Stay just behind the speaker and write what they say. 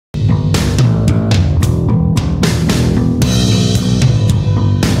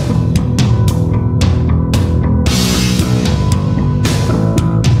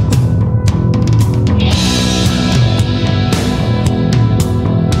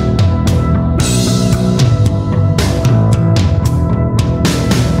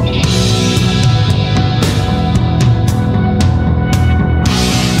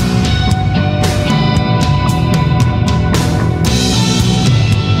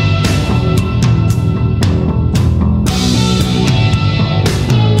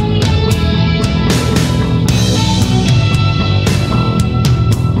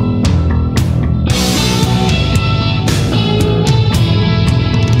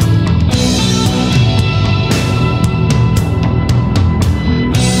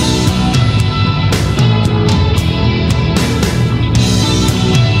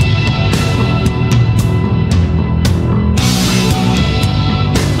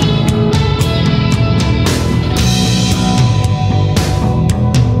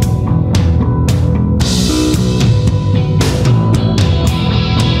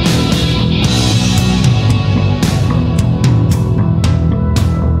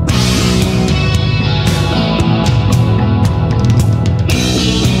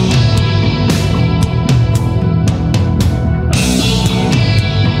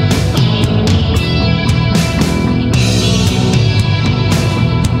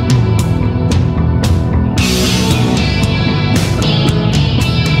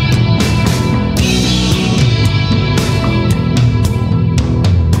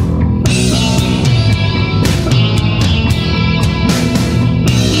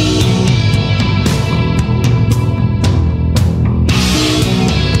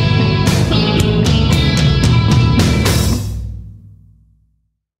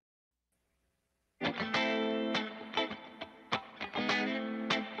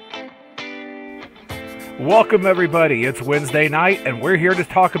Welcome, everybody. It's Wednesday night, and we're here to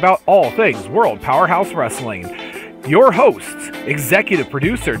talk about all things World Powerhouse Wrestling. Your hosts, executive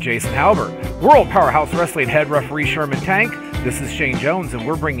producer Jason Halbert, World Powerhouse Wrestling head referee Sherman Tank. This is Shane Jones, and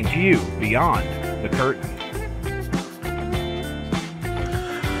we're bringing to you Beyond the Curtain.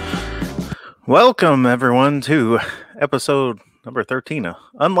 Welcome, everyone, to episode number 13. An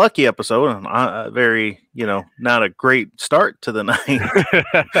unlucky episode, and very, not a great start to the night.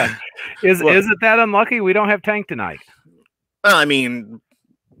 Is it that unlucky? We don't have Tank tonight. I mean,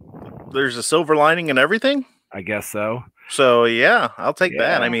 there's a silver lining in everything. I guess so. So, yeah, I'll take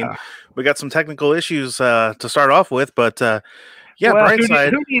that. I mean, we got some technical issues to start off with, but bright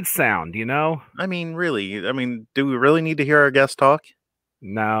side. Who needs sound, I mean, really? I mean, do we really need to hear our guests talk?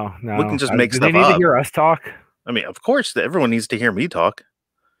 No. We can just make stuff up. Do they need to hear us talk? I mean, of course, everyone needs to hear me talk.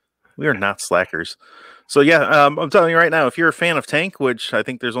 We are not slackers. So, I'm telling you right now, if you're a fan of Tank, which I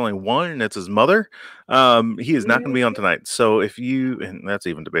think there's only one, and it's his mother, he is not going to be on tonight. So and that's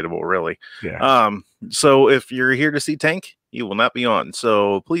even debatable, really. Yeah. So if you're here to see Tank, he will not be on.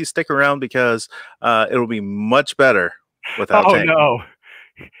 So please stick around because it'll be much better without Tank. Oh,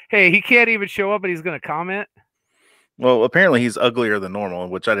 no. Hey, he can't even show up, and he's going to comment? Well, apparently he's uglier than normal,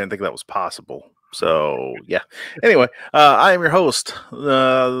 which I didn't think that was possible. So, yeah. Anyway, I am your host,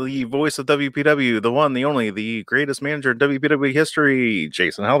 the voice of WPW, the one, the only, the greatest manager in WPW history,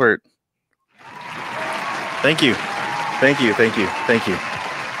 Jason Halbert. Thank you. Thank you.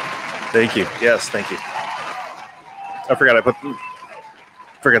 Yes, thank you. I forgot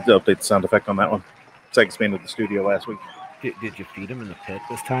to update the sound effect on that one. I expanded the studio last week. Did you feed him in the pit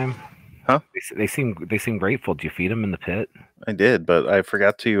this time? Huh? They seem grateful. Did you feed him in the pit? I did, but I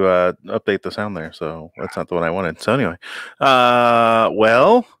forgot to update the sound there, so that's not the one I wanted. So anyway, I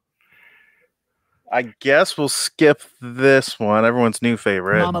guess we'll skip this one. Everyone's new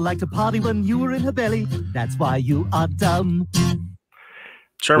favorite. Mama liked to party when you were in her belly. That's why you are dumb.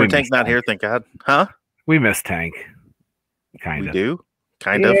 Sherman Tank not here, thank God. Huh? We miss Tank. Kind of. We do?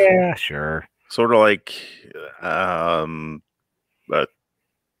 Kind of? Yeah, sure. Sort of like, but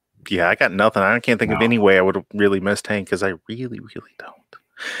yeah, I got nothing. I can't think of any way I would really miss Tank because I really, really don't.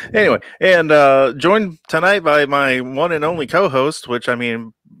 Anyway, and joined tonight by my one and only co-host, which, I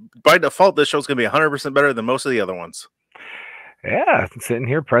mean, by default, this show's going to be 100% better than most of the other ones. Yeah, sitting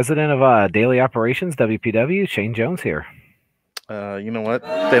here, president of Daily Operations, WPW, Shane Jones here. You know what?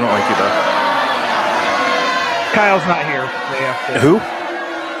 They don't like you, though. Kyle's not here. They have to... Who?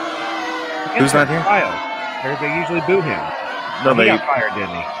 Who's not here? Kyle. They usually boo him. No, he got fired,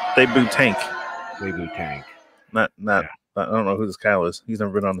 didn't he? They boo Tank. They boo Tank. Not. Yeah. I don't know who this Kyle is. He's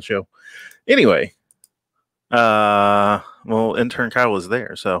never been on the show. Anyway, well, intern Kyle was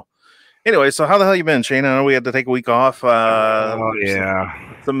there. So, anyway, so how the hell you been, Shane? I know we had to take a week off.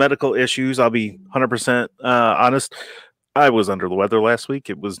 Some medical issues. I'll be 100% honest. I was under the weather last week.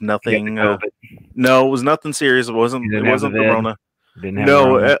 It was nothing. No, it was nothing serious. It wasn't Corona.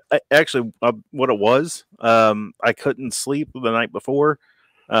 No, actually, what it was, I couldn't sleep the night before.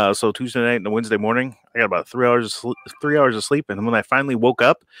 So Tuesday night and Wednesday morning, I got about 3 hours of sleep. And when I finally woke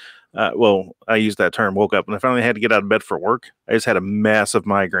up, I used that term, woke up, and I finally had to get out of bed for work. I just had a massive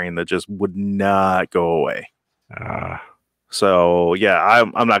migraine that just would not go away. So yeah,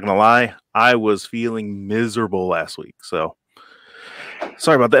 I'm not gonna lie, I was feeling miserable last week. So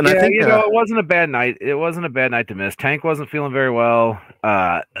sorry about that. And I think it wasn't a bad night. It wasn't a bad night to miss. Tank wasn't feeling very well.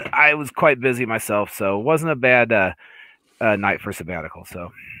 I was quite busy myself, so it wasn't a bad night for sabbatical.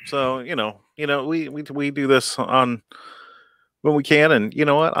 So we do this on when we can, and you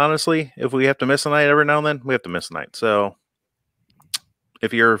know what? Honestly, if we have to miss a night every now and then, we have to miss a night. So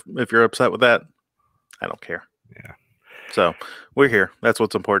if you're upset with that, I don't care. Yeah. So we're here. That's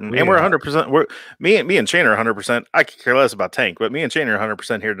what's important. And we're 100%. Me and Shane are 100%. I could care less about Tank, but me and Shane are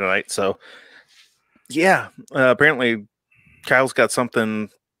 100% here tonight. So yeah, apparently Kyle's got something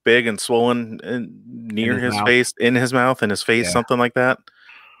big and swollen near his face, in his mouth, in his face, something like that.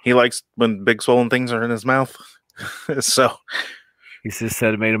 He likes when big swollen things are in his mouth. So he just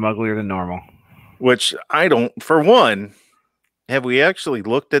said it made him uglier than normal. Which I don't. For one, have we actually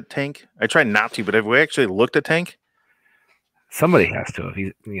looked at Tank? I try not to, but have we actually looked at Tank? Somebody has to. If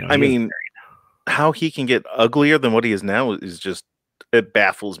he's, I mean, how he can get uglier than what he is now is just, it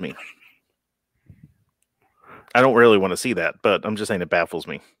baffles me. I don't really want to see that, but I'm just saying it baffles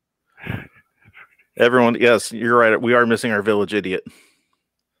me. Everyone, yes, you're right. We are missing our village idiot.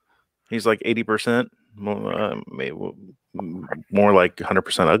 He's like 80%, maybe more like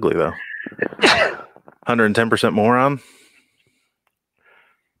 100% ugly though. 110% moron.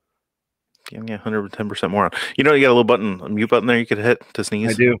 Yeah, 110% moron. You know, you got a little button, a mute button there you could hit to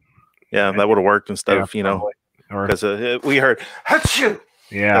sneeze. I do. Yeah, that would have worked instead of, because we heard, Achoo!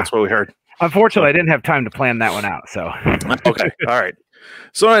 Yeah. That's what we heard. Unfortunately, I didn't have time to plan that one out. So okay. All right.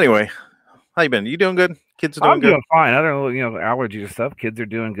 So anyway, how you been? You doing good? Kids are doing good? I'm doing fine. Other than, allergies and stuff, kids are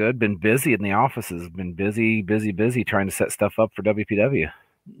doing good. Been busy in the offices. Been busy trying to set stuff up for WPW.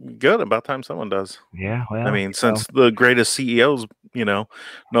 Good. About time someone does. Yeah. Well, I mean, since the greatest CEOs, no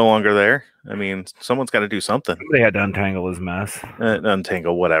longer there, I mean, someone's got to do something. They had to untangle his mess.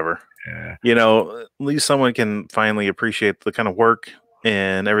 Untangle whatever. Yeah. At least someone can finally appreciate the kind of work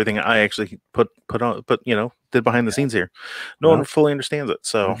and everything I actually did behind the scenes here. No one fully understands it.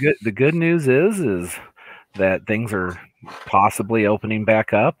 So the good news is that things are possibly opening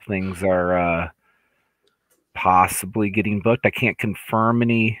back up. Things are possibly getting booked. I can't confirm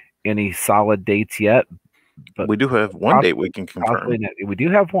any solid dates yet, but we do have one date we can confirm. We do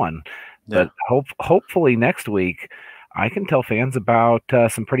have one, but hopefully next week I can tell fans about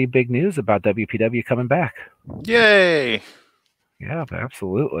some pretty big news about WPW coming back. Yay! Yeah,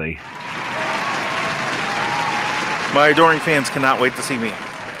 absolutely. My adoring fans cannot wait to see me.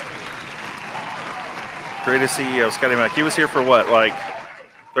 Greatest CEO, Scotty Mac. He was here for what, like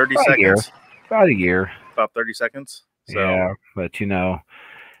 30 seconds? About a year. About 30 seconds. So, yeah, but he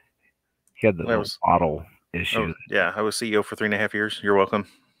had the bottle issue. I was CEO for 3.5 years. You're welcome.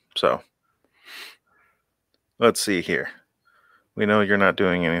 So, let's see here. We know you're not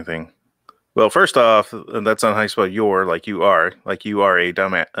doing anything. Well, first off, that's not how you spell your, like you are a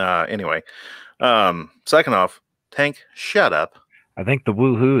dumbass. Anyway, second off, Tank, shut up. I think the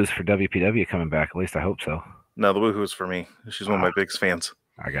woohoo is for WPW coming back. At least I hope so. No, the woohoo is for me. She's one of my biggest fans.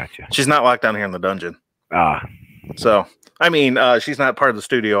 I got you. She's not locked down here in the dungeon. So I mean, she's not part of the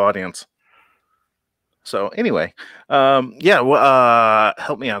studio audience. So anyway, help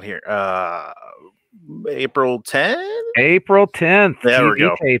me out here. April 10th. April 10th. There we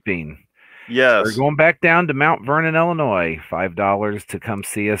go. Taping. Yes. We're going back down to Mount Vernon, Illinois. $5 to come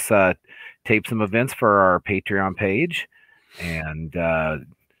see us tape some events for our Patreon page. And it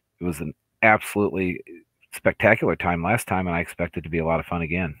was an absolutely spectacular time last time, and I expect it to be a lot of fun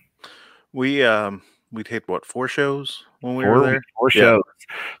again. We taped, 4 shows when we were there? 4 shows.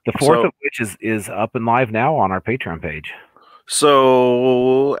 The fourth of which is up and live now on our Patreon page.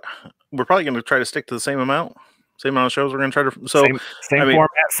 So we're probably going to try to stick to the same amount of shows we're going to try to. So same format,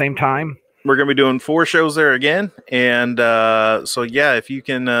 same time. We're going to be doing 4 shows there again. And if you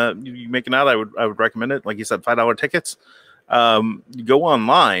can you make it out, I would recommend it. Like you said, $5 tickets. You go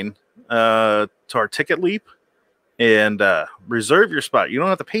online to our Ticket Leap and reserve your spot. You don't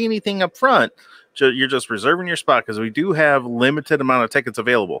have to pay anything up front. You're just reserving your spot because we do have limited amount of tickets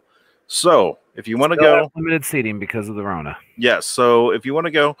available. So if you want to go, limited seating because of the Rona. Yes. So if you want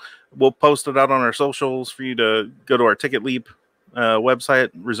to go, we'll post it out on our socials for you to go to our Ticket Leap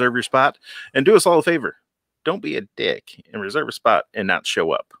website, reserve your spot, and do us all a favor. Don't be a dick and reserve a spot and not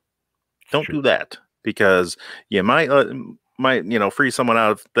show up. Don't do that because you might free someone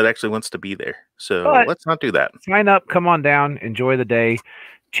out that actually wants to be there. So let's not do that. Sign up, come on down, enjoy the day.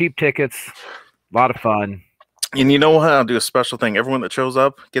 Cheap tickets, a lot of fun. And you know what? I'll do a special thing. Everyone that shows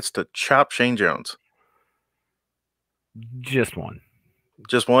up gets to chop Shane Jones. Just one.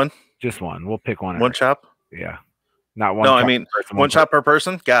 Just one? Just one. We'll pick one. One chop? Yeah. Not one. No, I mean one chop per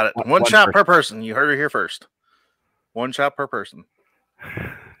person. Got it. One chop per person. You heard it here first. One chop per person.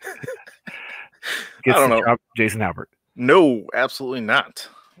 I don't know. Jason Halbert. No, absolutely not.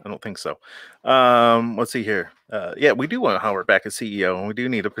 I don't think so. Let's see here. We do want Howard back as CEO, and we do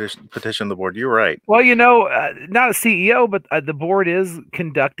need to petition the board. You're right. Well, not a CEO, but the board is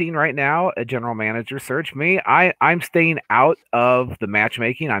conducting right now a general manager search. I'm staying out of the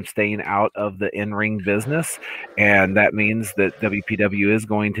matchmaking. I'm staying out of the in-ring business, and that means that WPW is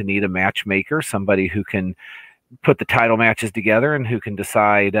going to need a matchmaker, somebody who can put the title matches together and who can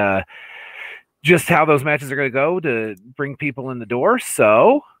decide just how those matches are going to go to bring people in the door.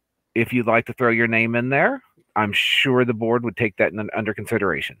 So if you'd like to throw your name in there, I'm sure the board would take that under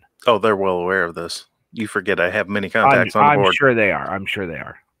consideration. Oh, they're well aware of this. You forget I have many contacts on the board. I'm sure they are. I'm sure they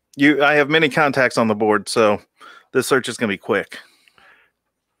are. I have many contacts on the board, so this search is going to be quick.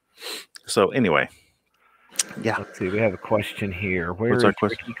 So anyway. Yeah. Let's see. We have a question here. Where is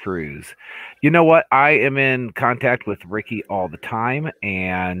Ricky Cruz? You know what? I am in contact with Ricky all the time,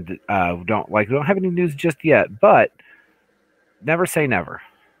 and we don't have any news just yet. But never say never.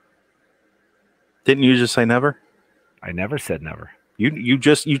 Didn't you just say never? I never said never. You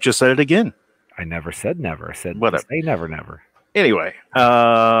just said it again. I never said never. I said whatever. Say never, never. Anyway,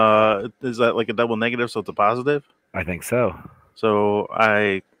 is that like a double negative? So it's a positive? I think so. So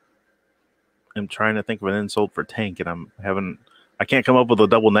I am trying to think of an insult for Tank, and I I can't come up with a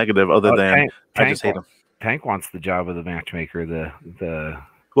double negative other than I just hate him. Tank wants the job of the matchmaker.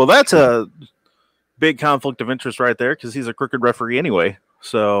 Well, that's a big conflict of interest right there because he's a crooked referee anyway.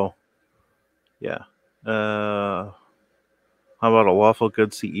 So, yeah. How about a lawful good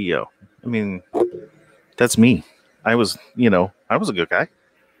CEO? I mean, that's me. I was a good guy,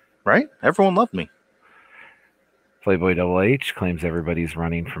 right? Everyone loved me. Playboy Double H claims everybody's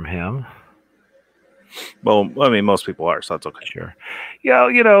running from him. Well, I mean, most people are, so that's okay. Sure. Yeah,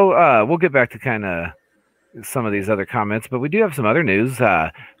 we'll get back to kind of some of these other comments, but we do have some other news.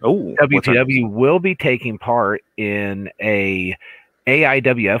 WPW will be taking part in a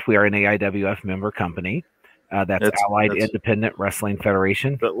AIWF. We are an AIWF member company. That's Allied Independent Wrestling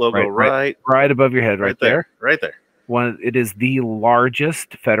Federation. That logo right above your head, right there. Right there. It is the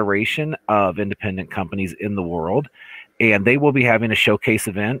largest federation of independent companies in the world, and they will be having a showcase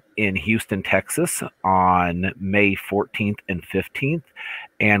event in Houston, Texas on May 14th and 15th,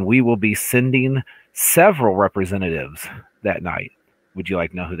 and we will be sending several representatives that night. Would you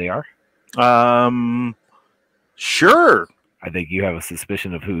like to know who they are? Sure. I think you have a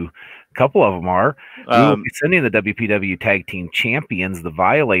suspicion of who a couple of them are. We will be sending the WPW Tag Team Champions, the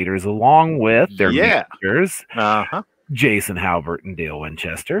Violators, along with their managers, Jason Halbert and Dale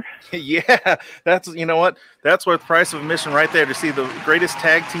Winchester. Yeah, that's that's worth the price of admission right there to see the greatest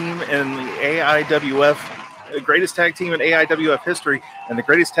tag team in the AIWF, the greatest tag team in AIWF history, and the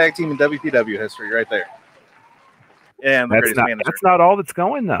greatest tag team in WPW history right there. And that's not all that's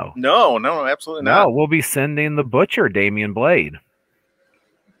going, though. No, absolutely not. No, we'll be sending the Butcher, Damian Blade.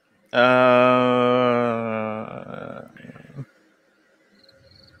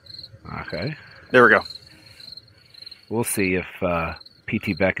 Okay. There we go. We'll see if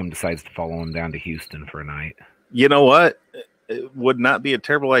P.T. Beckham decides to follow him down to Houston for a night. You know what? It would not be a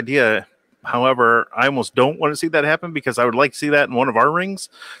terrible idea. However, I almost don't want to see that happen because I would like to see that in one of our rings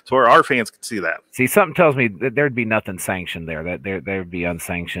so where our fans could see that. See, something tells me that there'd be nothing sanctioned there. That there'd be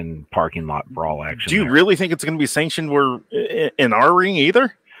unsanctioned parking lot brawl action. Do you really think it's going to be sanctioned in our ring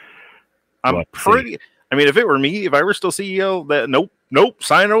either? I'm pretty. I mean, if it were me, if I were still CEO, nope,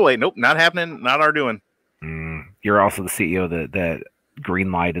 sign it away. Nope, not happening. Not our doing. You're also the CEO that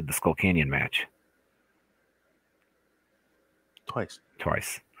green lighted the Skull Canyon match. Twice.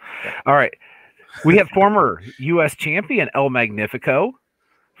 All right. We have former U.S. champion El Magnifico,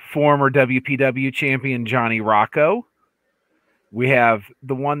 former WPW champion Johnny Rocco. We have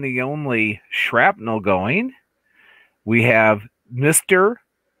the one, the only Shrapnel going. We have Mr.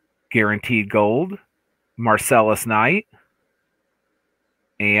 Guaranteed Gold, Marcellus Knight.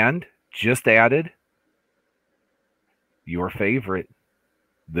 And just added your favorite,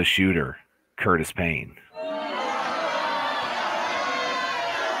 the shooter, Curtis Payne.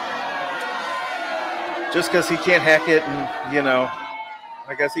 Just because he can't hack it, and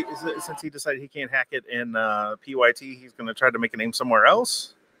I guess since he decided he can't hack it in PYT, he's going to try to make a name somewhere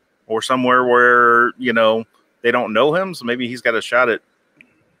else, or somewhere where they don't know him. So maybe he's got a shot at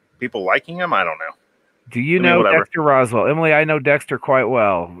people liking him. I don't know. Do you know Dexter Roswell? Emily, I know Dexter quite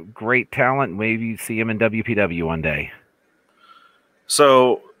well. Great talent. Maybe you see him in WPW one day.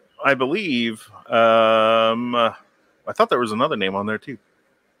 So I believe I thought there was another name on there too.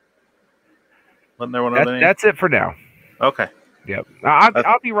 That's it for now. Okay. Yep.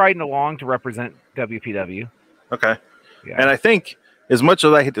 I'll be riding along to represent WPW. Okay. Yeah. And I think, as much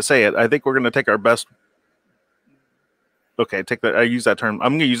as I hate to say it, I think we're going to take our best. Okay, I use that term.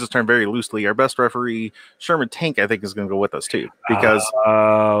 I'm going to use this term very loosely. Our best referee, Sherman Tank, I think is going to go with us too. Because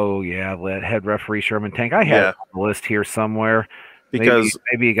head referee Sherman Tank. I had a list here somewhere. Because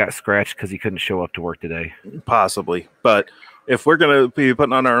maybe he got scratched because he couldn't show up to work today. Possibly, but if we're going to be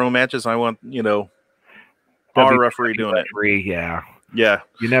putting on our own matches, I want our referee doing it. Yeah.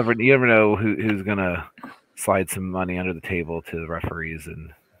 You never know who's going to slide some money under the table to the referees,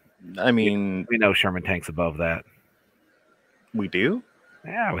 and I mean, we know Sherman Tank's above that. We do?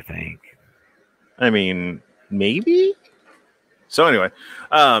 Yeah, I would think. I mean, maybe. So anyway,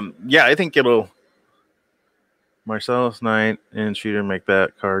 I think it'll. Marcellus Knight and Shooter make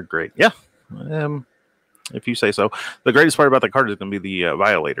that card great. Yeah. If you say so. The greatest part about the card is going to be the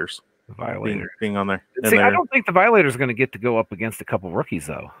Violators. The Violators. Being on there. See, I don't think the Violators are going to get to go up against a couple rookies,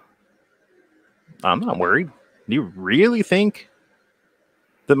 though. I'm not worried. Do you really think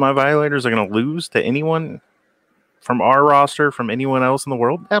that my Violators are going to lose to anyone from our roster, from anyone else in the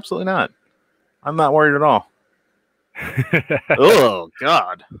world? Absolutely not. I'm not worried at all. Oh,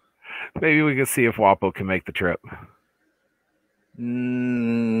 God. Maybe we can see if WAPO can make the trip.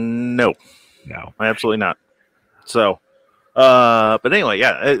 No, absolutely not. So, but anyway,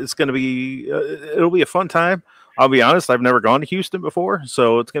 yeah, it's going to be, it'll be a fun time. I'll be honest, I've never gone to Houston before,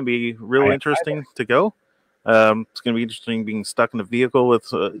 so it's going to be real interesting to go. It's going to be interesting being stuck in a vehicle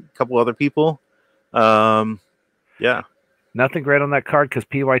with a couple other people. Yeah. Nothing great on that card because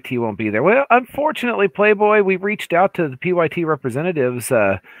PYT won't be there. Well, unfortunately, Playboy, we reached out to the PYT representatives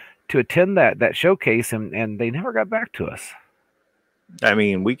to attend that showcase, and they never got back to us. I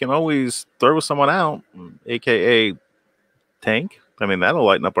mean, we can always throw someone out, a.k.a. Tank. I mean, that'll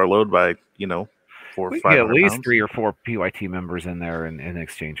lighten up our load by, 400 or 500 at least pounds. 3 or 4 PYT members in there in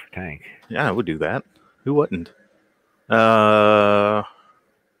exchange for Tank. Yeah, I would do that. Who wouldn't? We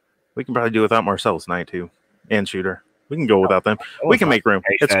can probably do without Marcel tonight, too, and Shooter. We can go without them. We can make room.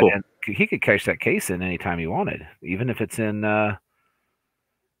 It's cool. He could cash that case in anytime he wanted, even if it's in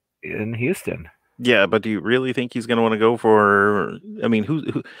Houston. Yeah, but do you really think he's going to want to go for? I mean, who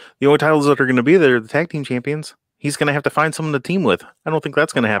the only titles that are going to be there are the tag team champions. He's going to have to find someone to team with. I don't think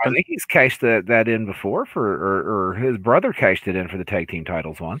that's going to happen. I think he's cashed that in before or his brother cashed it in for the tag team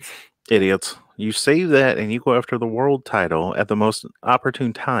titles once. Idiots! You save that and you go after the world title at the most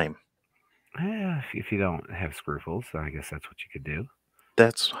opportune time. Yeah, if you don't have scruples, I guess that's what you could do.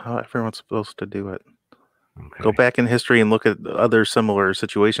 That's how everyone's supposed to do it. Okay. Go back in history and look at other similar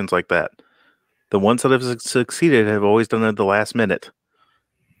situations like that. The ones that have succeeded have always done it at the last minute.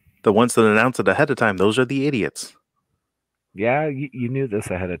 The ones that announce it ahead of time, those are the idiots. Yeah, you knew this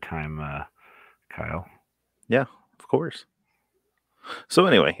ahead of time, Kyle. Yeah, of course. So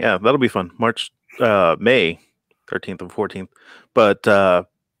anyway, yeah, that'll be fun. May 13th and 14th. But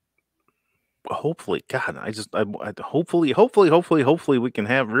hopefully, God, hopefully we can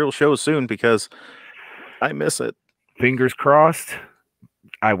have real shows soon because I miss it. Fingers crossed.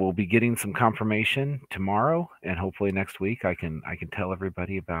 I will be getting some confirmation tomorrow, and hopefully next week I can tell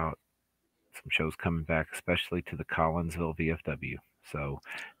everybody about some shows coming back, especially to the Collinsville VFW. So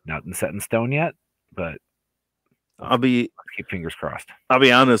nothing set in stone yet, but let's keep fingers crossed. I'll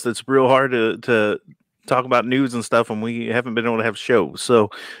be honest, it's real hard to talk about news and stuff when we haven't been able to have shows.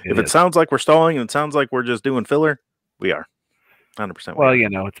 So if it sounds like we're stalling and it sounds like we're just doing filler, we are 100%. Well,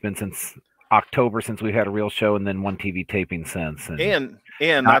 it's been since October since we had a real show, and then one TV taping since, and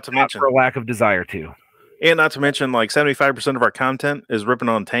not to mention for a lack of desire to, and not to mention like 75% of our content is ripping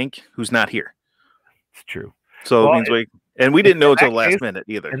on Tank, who's not here. It's true. So it means we didn't know until the last minute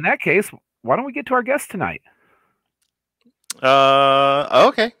either. In that case, why don't we get to our guest tonight?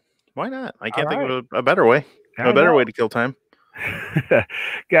 Okay, why not? I can't think of a better way. A better way to kill time.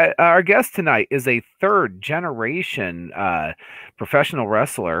 Our guest tonight is a third generation professional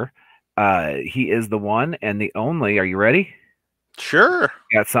wrestler. He is the one and the only. Are you ready? Sure.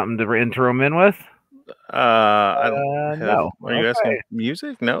 Got something to intro him in with? I don't know. Are you asking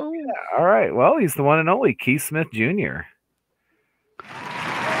music? No. Yeah. All right. Well, he's the one and only Keith Smith Jr.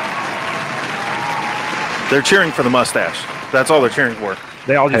 They're cheering for the mustache. That's all they're cheering for.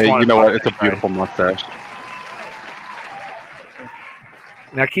 They all just want. You know what? It's a beautiful mustache.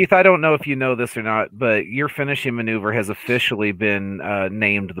 Now, Keith, I don't know if you know this or not, but your finishing maneuver has officially been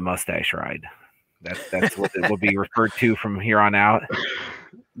named the Mustache Ride. That's what it will be referred to from here on out.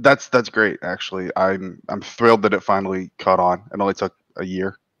 That's great, actually. I'm thrilled that it finally caught on. It only took a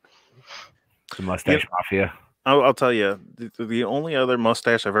year. The Mustache Mafia. I'll tell you, the only other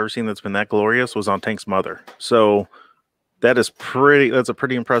mustache I've ever seen that's been that glorious was on Tank's mother. So that's a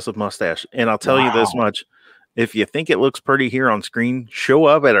pretty impressive mustache. And I'll tell you this much. If you think it looks pretty here on screen, show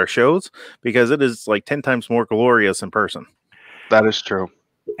up at our shows because it is like 10 times more glorious in person. That is true.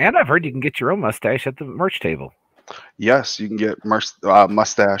 And I've heard you can get your own mustache at the merch table. Yes, you can get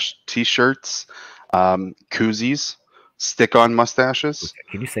mustache T-shirts, koozies, stick-on mustaches.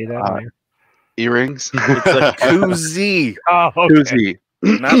 Can you say that? Earrings. It's a koozie. Oh, okay. Koozie.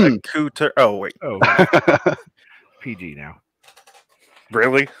 Not a cooter. Oh, wait. Oh, PG now.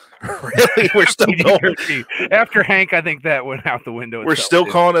 Really? Really? We're still going. After Hank, I think that went out the window. We're still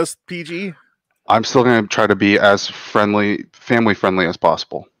calling us PG? I'm still going to try to be as family friendly as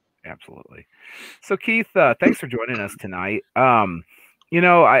possible. Absolutely. So, Keith, thanks for joining us tonight.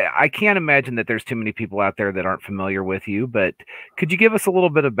 I can't imagine that there's too many people out there that aren't familiar with you, but could you give us a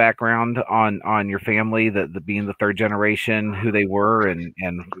little bit of background on your family, the being the third generation, who they were, and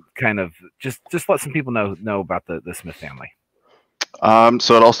kind of just let some people know about the Smith family?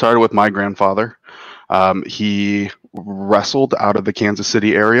 So it all started with my grandfather. He wrestled out of the Kansas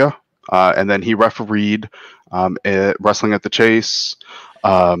City area, and then he refereed wrestling at the Chase.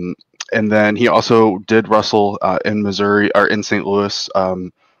 And then he also did wrestle in Missouri or in St. Louis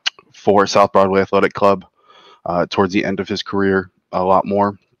for South Broadway Athletic Club towards the end of his career, a lot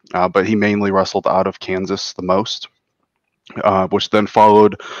more. But he mainly wrestled out of Kansas the most. which then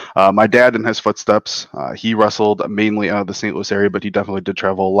followed my dad in his footsteps. He wrestled mainly out of the St. Louis area, but he definitely did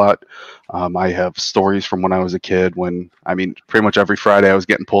travel a lot. I have stories from when I was a kid when, I mean, pretty much every Friday I was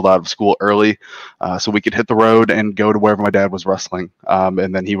getting pulled out of school early so we could hit the road and go to wherever my dad was wrestling.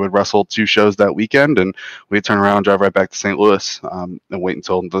 And then he would wrestle 2 shows that weekend, and we'd turn around, drive right back to St. Louis and wait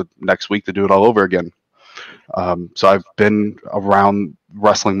until the next week to do it all over again. So I've been around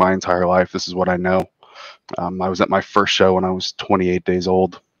wrestling my entire life. This is what I know. I was at my first show when I was 28 days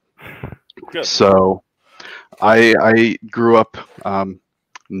old. Good. So I grew up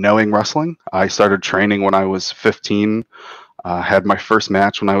knowing wrestling. I started training when I was 15. Had my first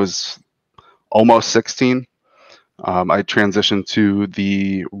match when I was almost 16. I transitioned to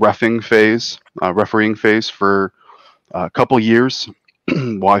the refereeing phase for a couple years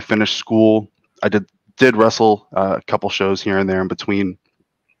while I finished school. I did wrestle a couple shows here and there in between.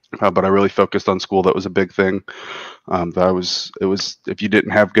 But I really focused on school. That was a big thing. It was if you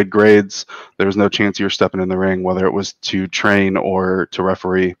didn't have good grades, there was no chance you were stepping in the ring, whether it was to train or to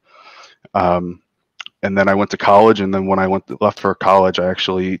referee. And then I went to college, and then when I left for college,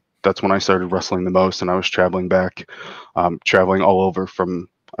 that's when I started wrestling the most, and I was traveling all over from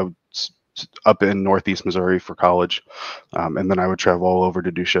up in Northeast Missouri for college, and then I would travel all over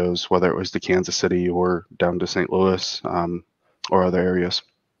to do shows, whether it was to Kansas City or down to St. Louis or other areas.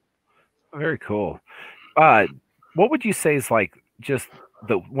 Very cool. What would you say is like just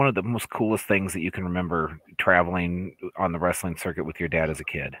one of the most coolest things that you can remember traveling on the wrestling circuit with your dad as a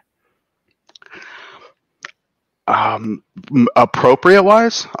kid? Appropriate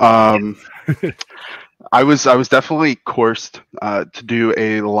wise, I was definitely coursed to do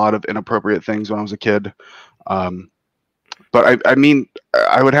a lot of inappropriate things when I was a kid. But I mean,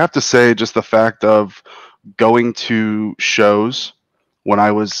 I would have to say just the fact of going to shows when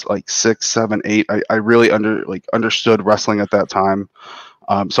I was like 6, 7, 8, I really understood wrestling at that time.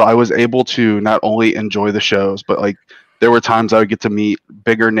 So I was able to not only enjoy the shows, but like there were times I would get to meet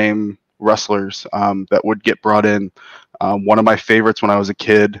bigger name wrestlers that would get brought in. One of my favorites when I was a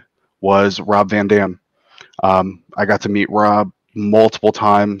kid was Rob Van Dam. I got to meet Rob multiple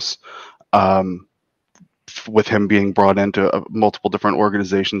times with him being brought into multiple different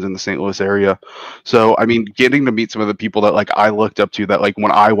organizations in the St. Louis area. So, I mean, getting to meet some of the people that like I looked up to, that like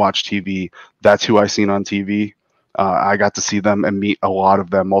when I watch TV, that's who I seen on TV. I got to see them and meet a lot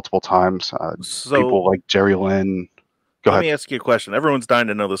of them multiple times. People like Jerry Lynn. Let me ask you a question. Everyone's dying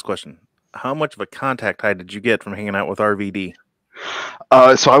to know this question. How much of a contact high did you get from hanging out with RVD?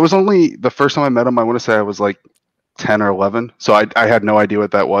 So I was only, the first time I met him, I want to say I was like 10 or 11. So I had no idea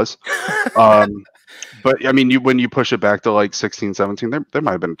what that was. But I mean, when you push it back to like 16, 17, there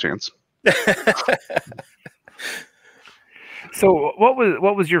might have been a chance. So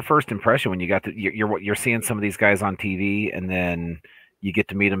what was your first impression when you got to you're seeing some of these guys on TV, and then you get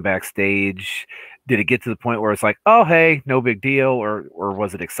to meet them backstage? Did it get to the point where it's like, oh hey, no big deal, or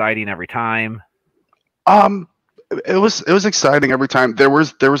was it exciting every time? It was exciting every time. There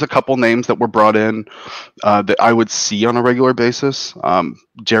was a couple names that were brought in that I would see on a regular basis.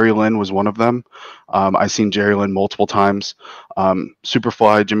 Jerry Lynn was one of them. I seen Jerry Lynn multiple times.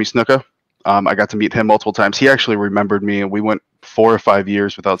 Superfly Jimmy Snuka. I got to meet him multiple times. He actually remembered me, and we went 4 or 5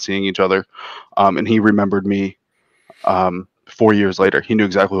 years without seeing each other. And he remembered me 4 years later. He knew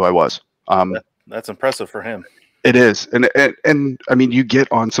exactly who I was. That's impressive for him. It is, and I mean, you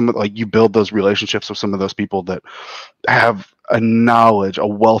get on some of, like, you build those relationships with some of those people that have a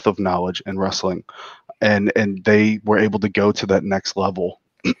wealth of knowledge in wrestling, and they were able to go to that next level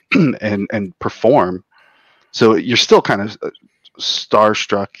and perform. So you're still kind of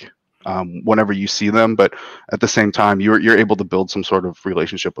starstruck whenever you see them, but at the same time, you're able to build some sort of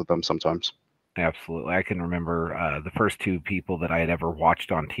relationship with them sometimes. Absolutely. I can remember the first 2 people that I had ever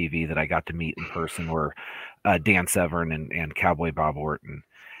watched on TV that I got to meet in person were Dan Severn and Cowboy Bob Orton.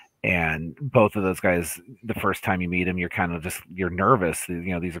 And both of those guys, the first time you meet them, you're nervous. You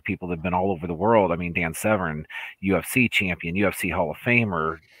know, these are people that have been all over the world. I mean, Dan Severn, UFC champion, UFC Hall of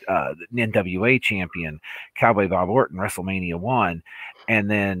Famer, NWA champion, Cowboy Bob Orton, WrestleMania 1.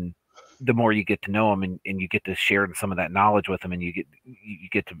 And then the more you get to know them and you get to share some of that knowledge with them, and you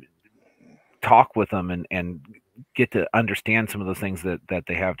get to talk with them and get to understand some of those things that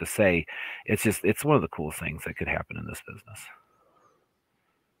they have to say. It's one of the coolest things that could happen in this business.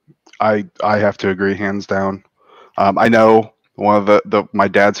 I have to agree, hands down. I know one of my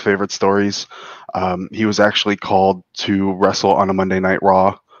dad's favorite stories. He was actually called to wrestle on a Monday Night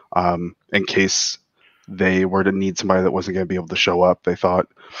Raw in case they were to need somebody that wasn't going to be able to show up, they thought.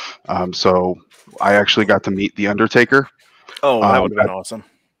 So I actually got to meet The Undertaker. Oh, that would have been awesome.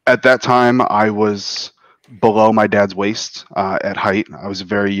 At that time, I was below my dad's waist at height. I was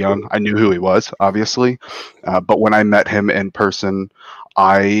very young. I knew who he was, obviously. But when I met him in person,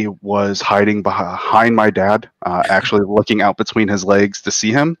 I was hiding behind my dad, actually looking out between his legs to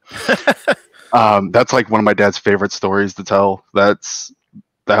see him. That's like one of my dad's favorite stories to tell. That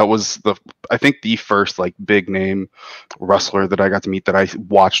was I think the first like big name wrestler that I got to meet that I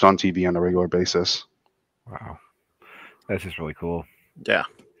watched on TV on a regular basis. Wow. That's just really cool. Yeah.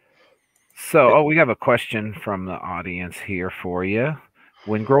 So, we have a question from the audience here for you.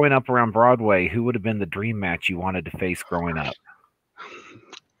 When growing up around Broadway, who would have been the dream match you wanted to face growing up?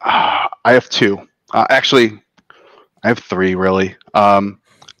 I have two. Actually, I have three, really.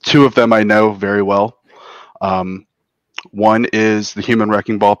 Two of them I know very well. One is the Human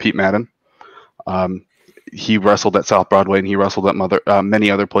Wrecking Ball, Pete Madden. He wrestled at South Broadway, and he wrestled at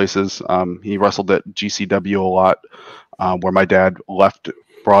many other places. He wrestled at GCW a lot, where my dad left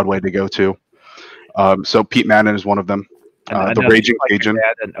Broadway to go to. So Pete Madden is one of them. The Raging Cajun.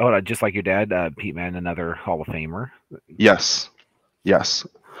 Just like your dad, Pete Madden, another Hall of Famer. Yes.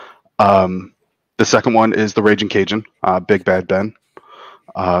 The second one is the Raging Cajun, Big Bad Ben.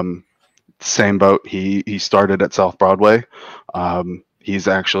 Same boat. He started at South Broadway. He's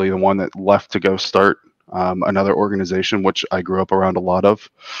actually the one that left to go start another organization, which I grew up around a lot of.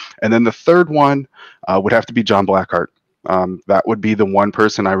 And then the third one would have to be John Blackheart. That would be the one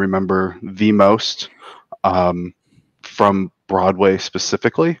person I remember the most from Broadway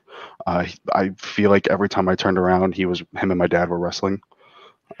specifically. I feel like every time I turned around, him and my dad were wrestling.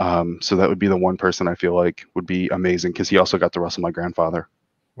 So that would be the one person I feel like would be amazing because he also got to wrestle my grandfather.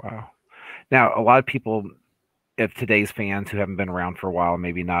 Wow. Now, a lot of people, if today's fans who haven't been around for a while,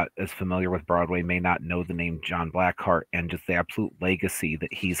 maybe not as familiar with Broadway, may not know the name John Blackheart and just the absolute legacy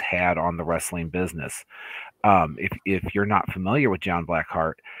that he's had on the wrestling business. If you're not familiar with John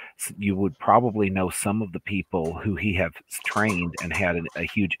Blackheart, you would probably know some of the people who he has trained and had a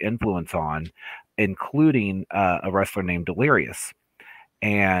huge influence on, including a wrestler named Delirious.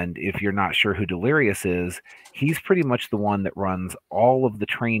 And if you're not sure who Delirious is, he's pretty much the one that runs all of the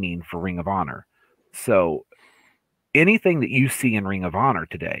training for Ring of Honor. So anything that you see in Ring of Honor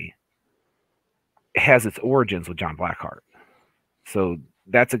today has its origins with John Blackheart. So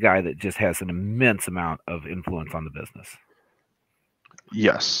that's a guy that just has an immense amount of influence on the business.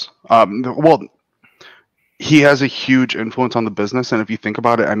 Yes. Well, he has a huge influence on the business. And if you think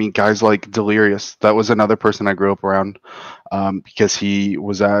about it, I mean, guys like Delirious, that was another person I grew up around because he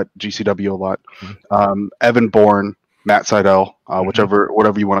was at GCW a lot. Mm-hmm. Evan Bourne, Matt Seidel,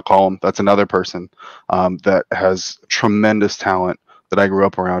 whatever you want to call him, that's another person that has tremendous talent that I grew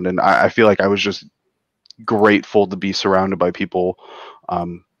up around. And I feel like I was just grateful to be surrounded by people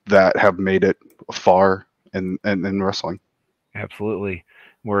that have made it far in wrestling. Absolutely.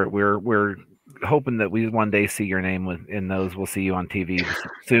 We're hoping that we one day see your name in those. We'll see you on TV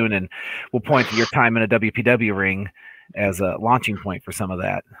soon, and we'll point to your time in a WPW ring as a launching point for some of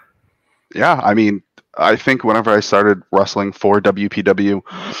that. Yeah, I mean, I think whenever I started wrestling for WPW,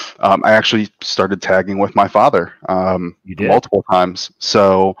 I actually started tagging with my father multiple times.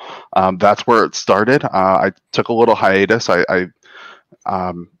 So that's where it started. I took a little hiatus. I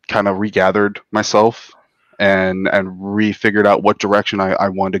kind of regathered myself and refigured out what direction I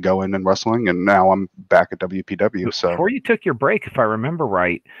wanted to go in wrestling, and now I'm back at WPW. So before you took your break, if I remember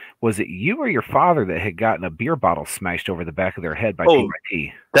right, was it you or your father that had gotten a beer bottle smashed over the back of their head by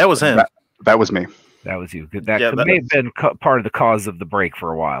PYT? That was him. That was me. That was you. That may have been part of the cause of the break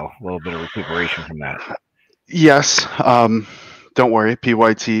for a while. A little bit of recuperation from that. Yes. Don't worry.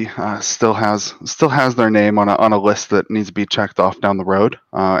 PYT still has their name on a list that needs to be checked off down the road.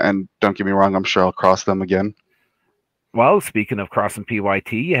 And don't get me wrong, I'm sure I'll cross them again. Well, speaking of crossing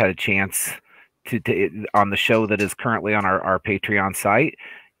PYT, you had a chance to on the show that is currently on our Patreon site.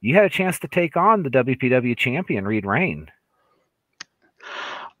 You had a chance to take on the WPW champion, Reed Rain.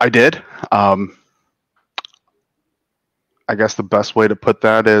 I did. I guess the best way to put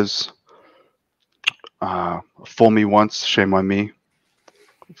that is fool me once, shame on me.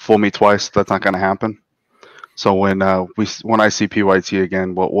 Fool me twice, that's not going to happen. So when I see PYT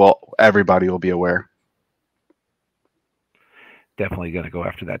again, well, everybody will be aware. Definitely going to go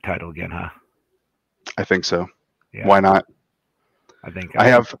after that title again, huh? I think so. Yeah. Why not? I think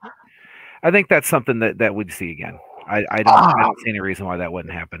that's something that we'd see again. I don't see any reason why that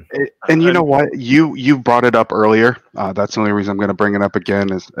wouldn't happen. And you know what? You brought it up earlier. That's the only reason I'm going to bring it up again.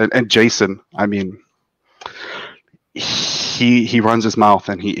 And Jason, I mean, he runs his mouth,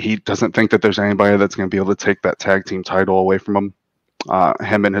 and he doesn't think that there's anybody that's going to be able to take that tag team title away from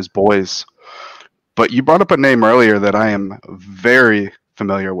him and his boys. But you brought up a name earlier that I am very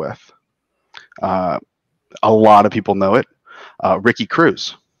familiar with. a lot of people know it. Ricky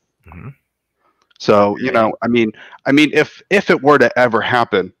Cruz. Mm-hmm. So, you know, I mean, if it were to ever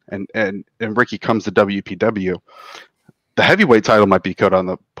happen and Ricky comes to WPW, the heavyweight title might be put on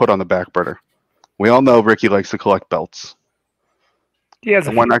the back burner. We all know Ricky likes to collect belts. Yes.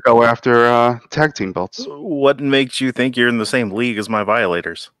 And why not go after tag team belts? What makes you think you're in the same league as my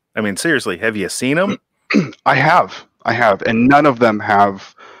Violators? I mean, seriously, have you seen them? I have, and none of them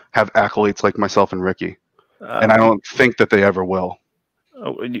have accolades like myself and Ricky, and I don't think that they ever will.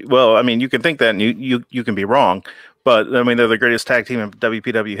 Well, I mean, you can think that, and you can be wrong, but I mean, they're the greatest tag team in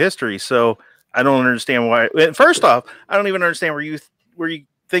WPW history. So I don't understand why. First off, I don't even understand where you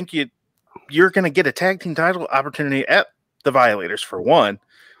think you're going to get a tag team title opportunity at the Violators, for one,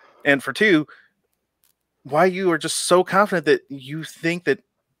 and for two, why you are just so confident that you think that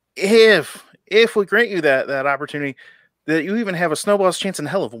if we grant you that opportunity, that you even have a snowball's chance in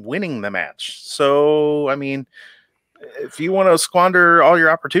hell of winning the match. So, I mean, if you want to squander all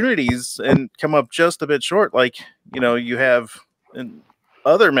your opportunities and come up just a bit short, like, you know, you have in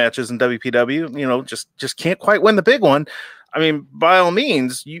other matches in WPW, you know, just can't quite win the big one. I mean, by all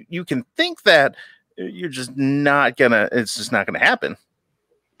means, you can think that, you're just not gonna, it's just not gonna happen.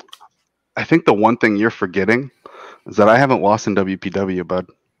 I think the one thing you're forgetting is that I haven't lost in WPW, bud.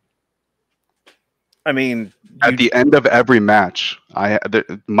 I mean, at the end of every match,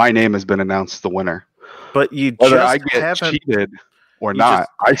 my name has been announced the winner. But you whether I get cheated or not,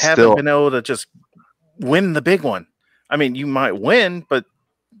 I haven't been able to just win the big one. I mean, you might win, but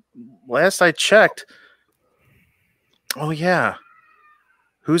last I checked, oh yeah,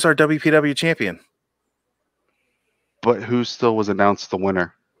 who's our WPW champion? But who still was announced the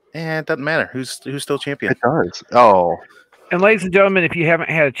winner? It doesn't matter. Who's still champion? It does. Oh. And ladies and gentlemen, if you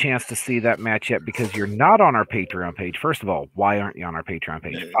haven't had a chance to see that match yet because you're not on our Patreon page, first of all, why aren't you on our Patreon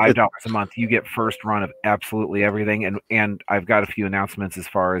page? $5 a month, you get first run of absolutely everything. And I've got a few announcements as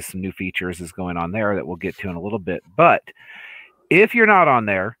far as some new features is going on there that we'll get to in a little bit. But if you're not on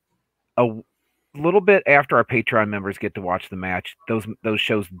there, a little bit after our Patreon members get to watch the match, those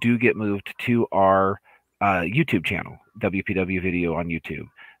shows do get moved to our YouTube channel, WPW Video on YouTube.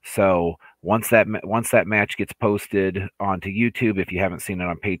 So once that match gets posted onto YouTube, if you haven't seen it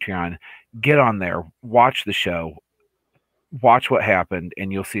on Patreon, get on there, watch the show, watch what happened,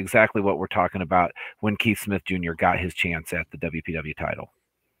 and you'll see exactly what we're talking about when Keith Smith Jr. got his chance at the WPW title.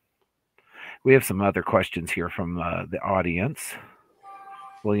 We have some other questions here from the audience.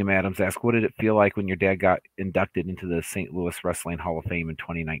 William Adams asked, what did it feel like when your dad got inducted into the St. Louis Wrestling Hall of Fame in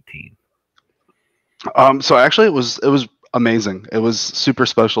 2019? So actually it was amazing. It was super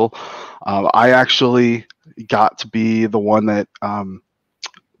special. I actually got to be the one that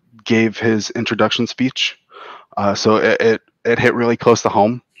gave his introduction speech. So it hit really close to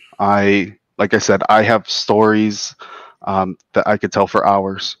home. Like I said, I have stories that I could tell for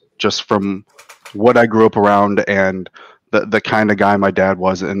hours just from what I grew up around and the kind of guy my dad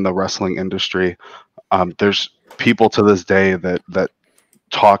was in the wrestling industry. There's people to this day that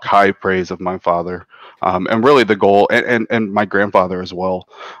talk high praise of my father, and really the goal, and my grandfather as well.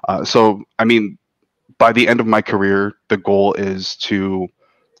 So, I mean, by the end of my career, the goal is to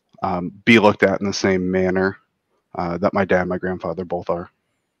be looked at in the same manner that my dad and my grandfather both are.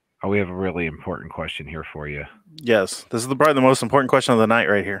 Oh, we have a really important question here for you. Yes, this is probably the most important question of the night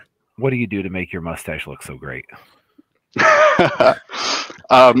right here. What do you do to make your mustache look so great?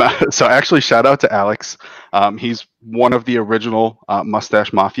 So actually, shout out to Alex. He's one of the original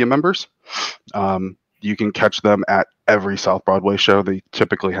Mustache Mafia members. You can catch them at every South Broadway show. They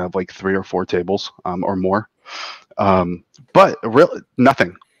typically have like 3 or 4 tables or more. But really,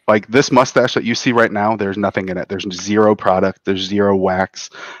 nothing. Like this mustache that you see right now, there's nothing in it. There's 0 product. There's 0 wax.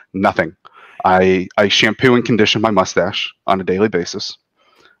 Nothing. I shampoo and condition my mustache on a daily basis.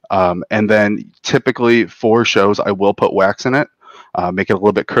 And then typically for shows, I will put wax in it, make it a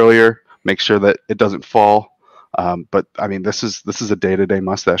little bit curlier, make sure that it doesn't fall. But I mean, this is a day-to-day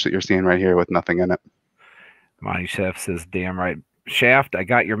mustache that you're seeing right here with nothing in it. Monty Chef says, damn right. Shaft, I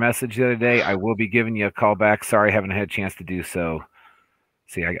got your message the other day. I will be giving you a call back. Sorry, I haven't had a chance to do so.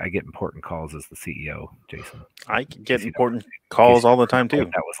 See, I get important calls as the CEO, Jason. I get important calls all the time too.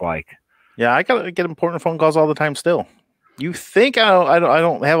 What that was like. Yeah, I get important phone calls all the time still. You think I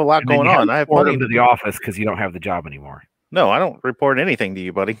don't have a lot going on? I have plenty to the office because you don't have the job anymore. No, I don't report anything to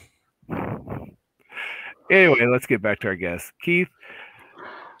you, buddy. Anyway, let's get back to our guest, Keith.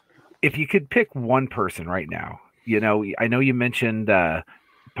 If you could pick one person right now, you know, I know you mentioned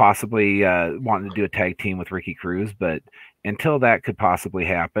possibly wanting to do a tag team with Ricky Cruz, but until that could possibly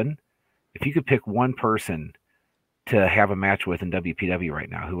happen, if you could pick one person to have a match with in WPW right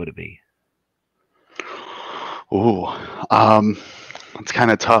now, who would it be? Ooh, it's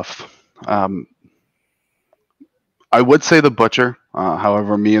kind of tough. I would say the Butcher.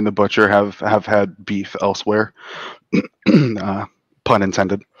 However, me and the Butcher have had beef elsewhere, pun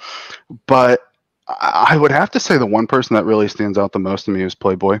intended. But I would have to say the one person that really stands out the most to me is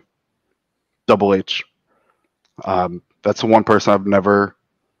Playboy, Double H. That's the one person I've never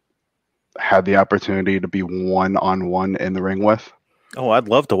had the opportunity to be one-on-one in the ring with. Oh, I'd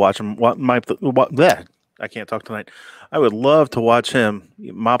love to watch him. I can't talk tonight. I would love to watch him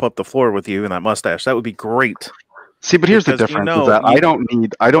mop up the floor with you and that mustache. That would be great. See, but here's the difference: is that I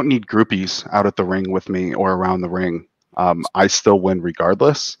don't need groupies out at the ring with me or around the ring. I still win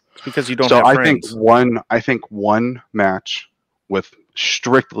regardless. Because you don't have friends. I think one match with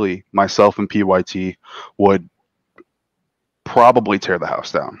strictly myself and PYT would probably tear the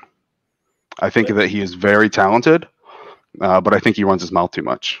house down. I think that he is very talented, but I think he runs his mouth too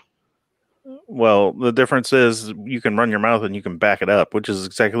much. Well, the difference is you can run your mouth and you can back it up, which is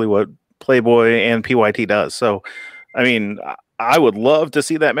exactly what Playboy and PYT does. So, I mean, I would love to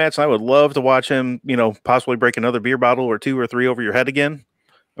see that match. I would love to watch him, possibly break another beer bottle or 2 or 3 over your head again.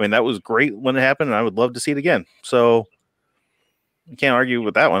 I mean, that was great when it happened, and I would love to see it again. So you can't argue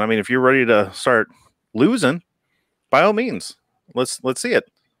with that one. I mean, if you're ready to start losing, by all means, let's see it.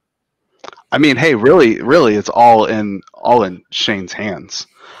 I mean, hey, really, it's all in Shane's hands.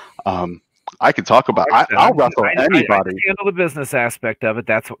 I could talk about. I'll wrestle anybody. I handle the business aspect of it.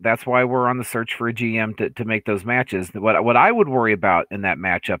 That's why we're on the search for a GM to make those matches. What I would worry about in that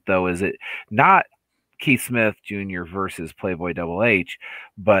matchup, though, is it not Keith Smith Jr. versus Playboy Double H,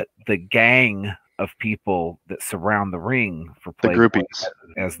 but the gang of people that surround the ring for Playboy, the groupies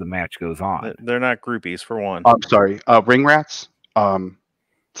as the match goes on. They're not groupies, for one. I'm sorry, ring rats.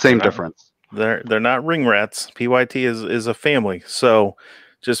 Same difference. They're not ring rats. PYT is a family. So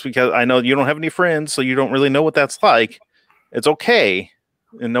just because I know you don't have any friends, so you don't really know what that's like, it's okay,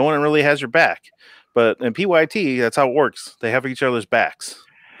 and no one really has your back. But in PYT, that's how it works. They have each other's backs.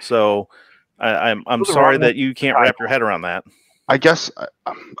 So I'm sorry that you can't wrap your head around that. I guess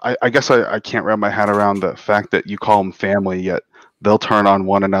I can't wrap my head around the fact that you call them family, yet they'll turn on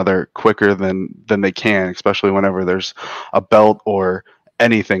one another quicker than they can, especially whenever there's a belt or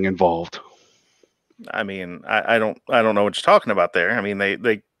anything involved. I mean, I don't know what you're talking about there. I mean,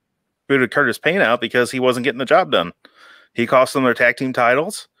 they booted Curtis Payne out because he wasn't getting the job done. He cost them their tag team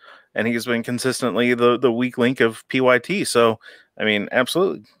titles, and he's been consistently the weak link of PYT. So, I mean,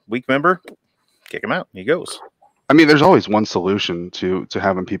 absolutely, weak member, kick him out. He goes. I mean, there's always one solution to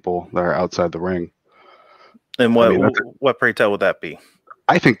having people that are outside the ring. And what pray tell would that be?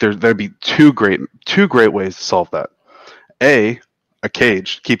 I think there'd be two great ways to solve that. A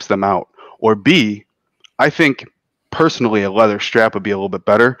cage keeps them out, or B, I think personally a leather strap would be a little bit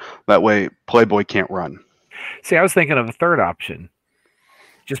better. That way Playboy can't run. See, I was thinking of a third option.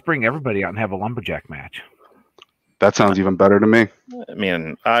 Just bring everybody out and have a lumberjack match. That sounds even better to me. I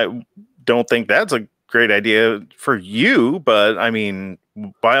mean, I don't think that's a great idea for you, but I mean,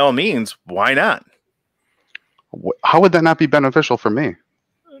 by all means, why not? How would that not be beneficial for me?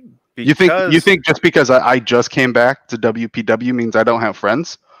 Because you think just because I just came back to WPW means I don't have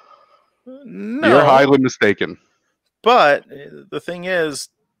friends? No. You're highly mistaken. But the thing is,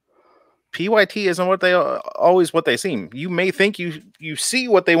 PYT isn't what they seem. You may think you see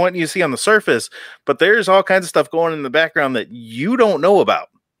what they want you to see on the surface, but there's all kinds of stuff going in the background that you don't know about.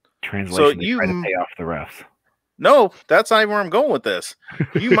 Translation, so you try to pay off the refs. No, that's not even where I'm going with this.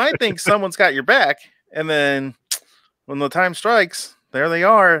 You might think someone's got your back, and then when the time strikes, there they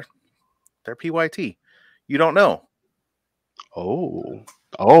are. They're PYT. You don't know. Oh,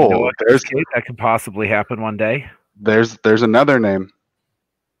 you know what, that could possibly happen one day. There's another name.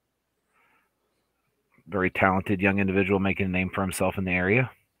 Very talented young individual making a name for himself in the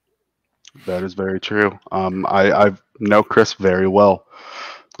area. That is very true. I know Chris very well.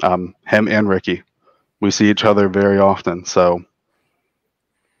 Him and Ricky. We see each other very often, so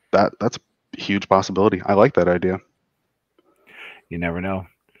that's a huge possibility. I like that idea. You never know.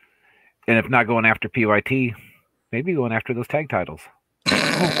 And if not going after PYT, maybe going after those tag titles.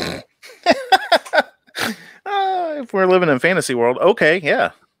 If we're living in fantasy world, okay,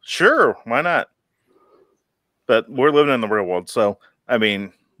 yeah, sure, why not? But we're living in the real world, so I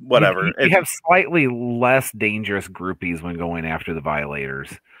mean, whatever. You have slightly less dangerous groupies when going after the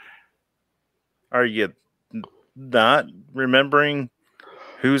Violators. Are you not remembering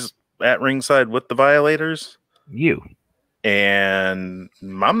who's at ringside with the Violators? You. And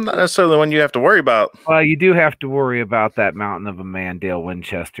I'm not necessarily the one you have to worry about. Well, you do have to worry about that mountain of a man, Dale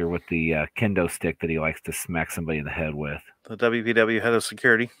Winchester, with the kendo stick that he likes to smack somebody in the head with. The WPW head of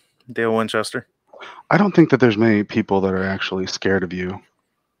security, Dale Winchester. I don't think that there's many people that are actually scared of you.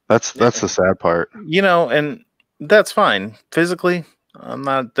 That's the sad part. And that's fine. Physically, I'm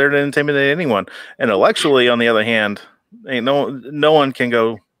not there to intimidate anyone. Intellectually, on the other hand, no one can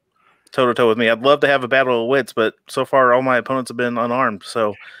go toe to toe with me. I'd love to have a battle of wits, but so far all my opponents have been unarmed.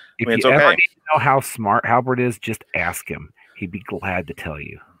 So it's okay. Ever need to know how smart Halbert is, just ask him. He'd be glad to tell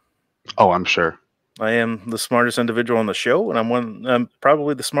you. Oh, I'm sure. I am the smartest individual on the show, and I'm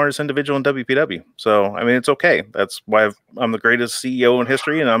probably the smartest individual in WPW. So, it's okay. That's why I'm the greatest CEO in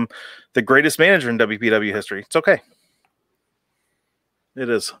history, and I'm the greatest manager in WPW history. It's okay. It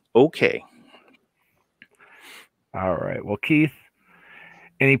is okay. All right. Well, Keith,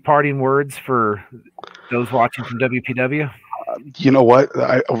 any parting words for those watching from WPW? You know what?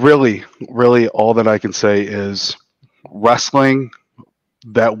 I really, all that I can say is wrestling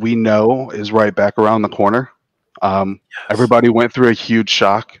that we know is right back around the corner. Yes. Everybody went through a huge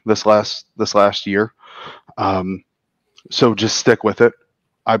shock this last year. So just stick with it.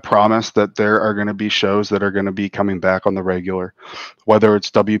 I promise that there are going to be shows that are going to be coming back on the regular, whether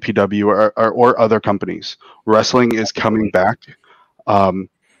it's WPW or other companies. Wrestling is coming back.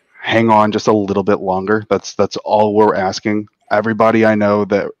 Hang on just a little bit longer. That's all we're asking. Everybody I know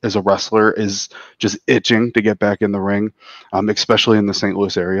that is a wrestler is just itching to get back in the ring, especially in the St.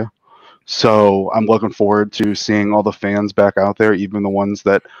 Louis area. So I'm looking forward to seeing all the fans back out there, even the ones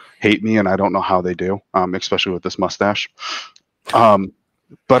that hate me, and I don't know how they do, especially with this mustache.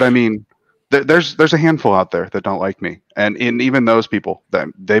 But there's a handful out there that don't like me, and even those people, that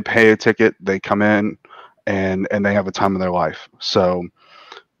they pay a ticket, they come in, and they have a time of their life. So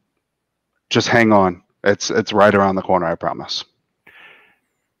just hang on. It's right around the corner, I promise.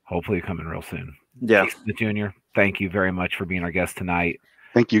 Hopefully coming real soon. Yeah. Smith Jr., thank you very much for being our guest tonight.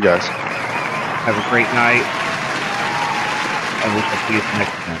 Thank you, guys. Have a great night. And we shall see you at the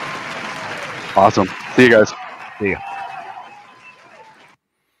next event. Awesome. See you guys. See you.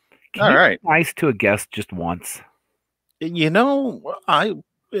 All right. Be nice to a guest just once. I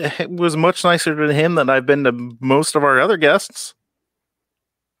was much nicer to him than I've been to most of our other guests.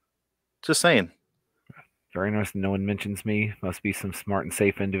 Just saying. Very nice. No one mentions me. Must be some smart and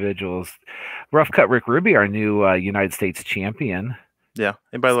safe individuals. Rough Cut Rick Ruby, our new United States champion. Yeah.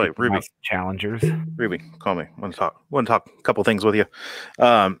 And by the way, Ruby, nice challengers. Ruby, call me. Want to talk a couple things with you.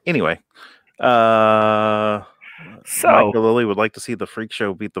 Anyway. So Michael Lilly would like to see the Freak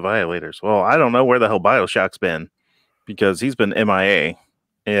Show beat the Violators. Well, I don't know where the hell BioShock's been, because he's been MIA,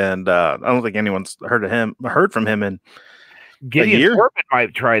 and I don't think anyone's heard from him in Gideon Corbin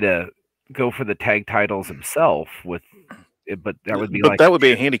might try to go for the tag titles himself with it, but that would be that would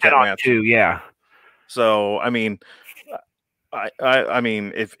be a handicap match too. Yeah. So I mean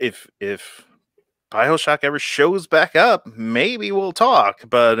if BioShock ever shows back up, maybe we'll talk.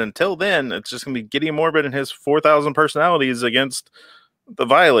 But until then, it's just gonna be Gideon Morbid and his 4,000 personalities against the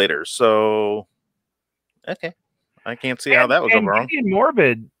Violators. So okay, I can't see how that would go wrong. Gideon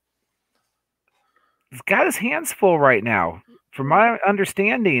Morbid has got his hands full right now. From my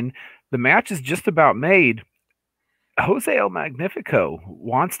understanding, the match is just about made. Jose El Magnifico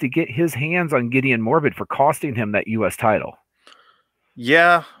wants to get his hands on Gideon Morbid for costing him that U.S. title.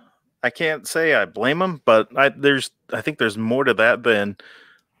 Yeah, I can't say I blame him, but I think there's more to that than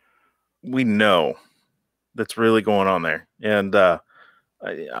we know that's really going on there. And I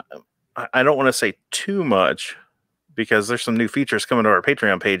don't want to say too much, because there's some new features coming to our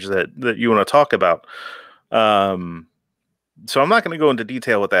Patreon page that you want to talk about. So I'm not going to go into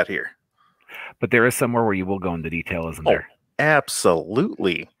detail with that here. But there is somewhere where you will go into detail, isn't there?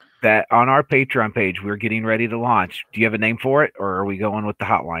 Absolutely. That on our Patreon page, we're getting ready to launch. Do you have a name for it, or are we going with the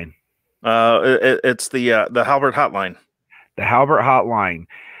hotline? It's the Halbert Hotline. The Halbert Hotline.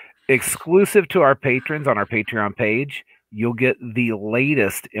 Exclusive to our patrons on our Patreon page, you'll get the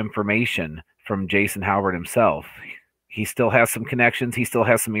latest information from Jason Halbert himself. He still has some connections. He still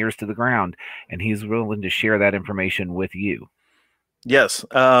has some ears to the ground, and he's willing to share that information with you. Yes.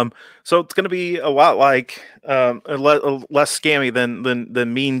 So it's going to be a lot like less scammy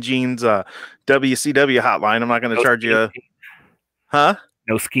than Mean Gene's WCW hotline. I'm not going to charge you. Huh?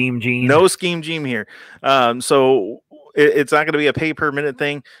 No Scheme Gene. No Scheme Gene here. So it's not going to be a pay per minute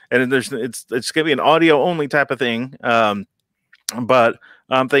thing, and it's going to be an audio only type of thing. But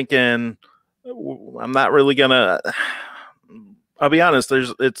I'm thinking I'm not really gonna. I'll be honest.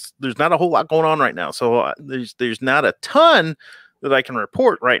 There's not a whole lot going on right now, so there's not a ton that I can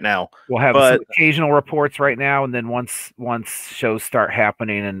report right now. We'll have some occasional reports right now, and then once shows start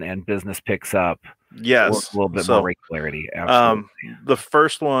happening and business picks up, Yes, a little bit more regularity. Absolutely. The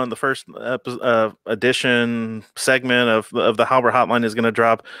first edition segment of the Halbert Hotline is going to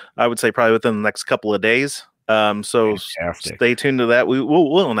drop, I would say, probably within the next couple of days. So fantastic. Stay tuned to that.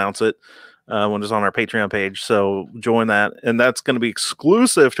 We'll announce it when it's on our Patreon page. So join that, and that's going to be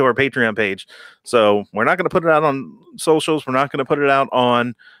exclusive to our Patreon page. So we're not going to put it out on socials. We're not going to put it out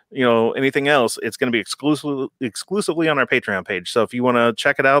on anything else. It's going to be exclusively on our Patreon page. So if you want to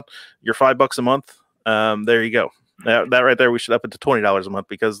check it out, you're $5 a month. There you go. That right there, we should up it to $20 a month,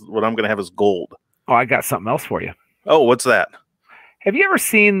 because what I'm going to have is gold. Oh, I got something else for you. Oh, what's that? Have you ever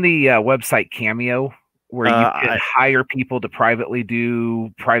seen the website Cameo, where you can hire people to privately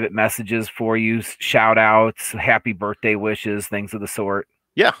do private messages for you, shout outs, happy birthday wishes, things of the sort?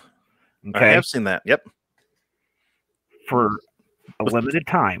 Yeah. Okay. I have seen that. Yep. For a limited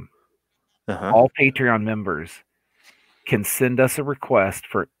time, all Patreon members can send us a request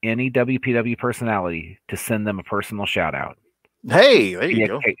for any WPW personality to send them a personal shout out. Hey, there you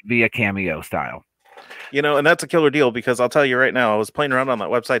go. Via Cameo style. And that's a killer deal, because I'll tell you right now, I was playing around on that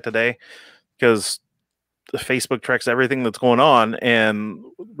website today, because Facebook tracks everything that's going on, and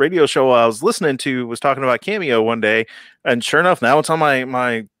radio show I was listening to was talking about Cameo one day, and sure enough, now it's on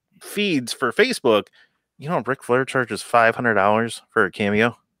my feeds for Facebook. Ric Flair charges $500 for a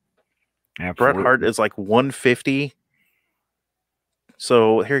Cameo. Absolutely. Bret Hart is like $150.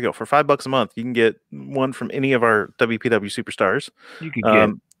 So here you go. For $5 a month, you can get one from any of our WPW superstars. You could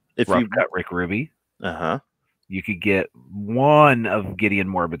get Rick Ruby. You could get one of Gideon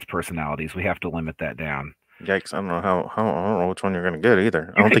Morbid's personalities. We have to limit that down. Yikes! I don't know which one you're going to get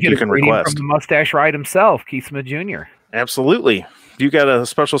either. I don't think you can request from the Mustache Ride himself, Keith Smith Jr. Absolutely. If you got a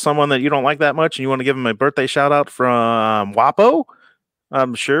special someone that you don't like that much and you want to give him a birthday shout out from WAPO,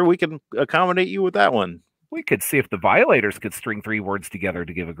 I'm sure we can accommodate you with that one. We could see if the Violators could string 3 words together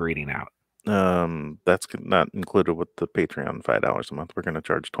to give a greeting out. That's not included with the Patreon $5 a month. We're going to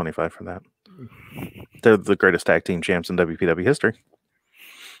charge $25 for that. They're the greatest tag team champs in WPW history.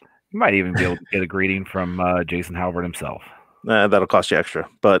 You might even be able to get a greeting from Jason Halbert himself. That'll cost you extra,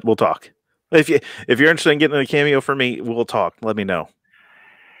 but we'll talk. If you're interested in getting a Cameo for me, we'll talk. Let me know.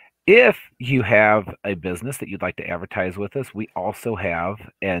 If you have a business that you'd like to advertise with us, we also have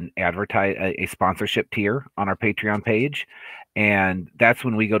a sponsorship tier on our Patreon page, and that's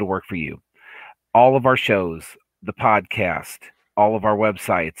when we go to work for you. All of our shows, the podcast, all of our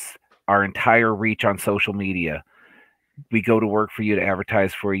websites, our entire reach on social media, we go to work for you to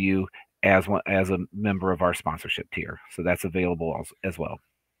advertise for you as a member of our sponsorship tier. So that's available as well.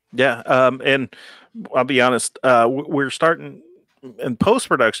 Yeah, and I'll be honest, we're starting in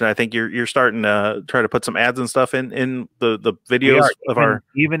post-production. I think you're starting to try to put some ads and stuff in the videos of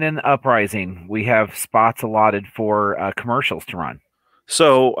even in Uprising, we have spots allotted for commercials to run.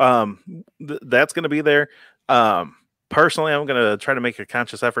 So that's going to be there. Personally, I'm going to try to make a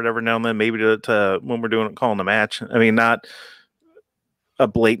conscious effort every now and then, maybe to when we're calling the match. I mean, not a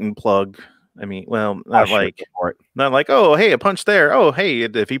blatant plug. I mean, well, not like, oh, hey, a punch there. Oh, hey,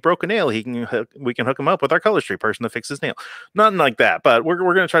 if he broke a nail, we can hook him up with our Color Street person to fix his nail. Nothing like that. But we're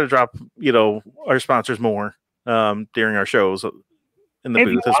going to try to drop, our sponsors more during our shows in the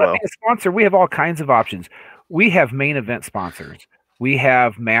booth as well. A sponsor, we have all kinds of options. We have main event sponsors. We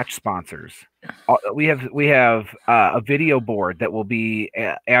have match sponsors. We have a video board that will be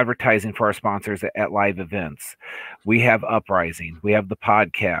advertising for our sponsors at live events. We have Uprising. We have the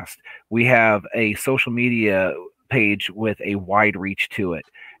podcast. We have a social media page with a wide reach to it,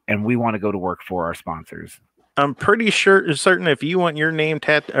 and we want to go to work for our sponsors. I'm pretty certain if you want your name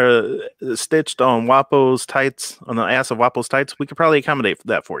stitched on WAPO's tights, on the ass of WAPO's tights, we could probably accommodate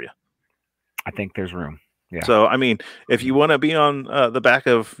that for you. I think there's room. Yeah. So, I mean, if you want to be on the back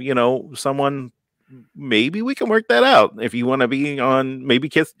of, someone, maybe we can work that out. If you want to be on maybe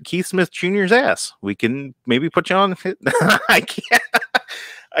Keith Smith Jr.'s ass, we can maybe put you on. I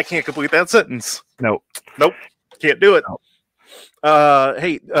can't complete that sentence. Nope. Can't do it. Nope.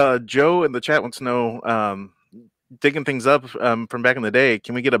 Hey, Joe in the chat wants to know, digging things up from back in the day,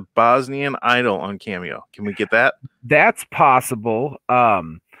 can we get a Bosnian idol on Cameo? Can we get that? That's possible.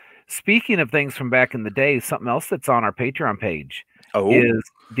 Speaking of things from back in the day, something else that's on our Patreon page is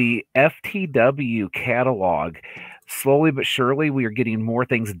the FTW catalog. Slowly but surely, we are getting more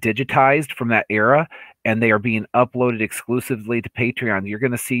things digitized from that era, and they are being uploaded exclusively to Patreon. You're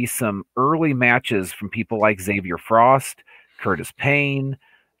going to see some early matches from people like Xavier Frost, Curtis Payne,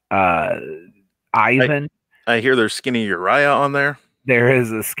 Ivan. I hear there's Skinny Uriah on there. There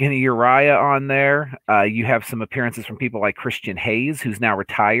is a Skinny Uriah on there. You have some appearances from people like Christian Hayes, who's now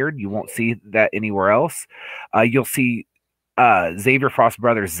retired. You won't see that anywhere else. You'll see Xavier Frost's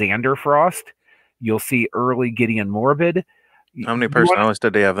brother, Xander Frost. You'll see early Gideon Morbid. How many personalities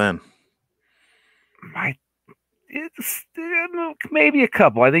did they have then? It's maybe a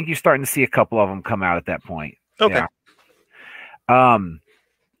couple. I think you're starting to see a couple of them come out at that point. Okay. Yeah.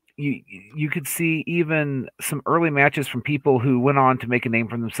 You could see even some early matches from people who went on to make a name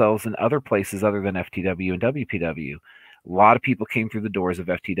for themselves in other places other than FTW and WPW. A lot of people came through the doors of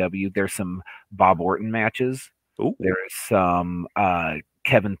FTW. There's some Bob Orton matches. Ooh. There's some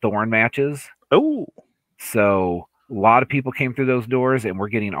Kevin Thorne matches. Oh. So a lot of people came through those doors, and we're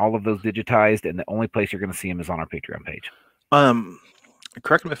getting all of those digitized, and the only place you're going to see them is on our Patreon page.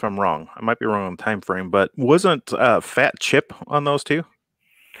 Correct me if I'm wrong. I might be wrong on time frame, but wasn't Fat Chip on those too?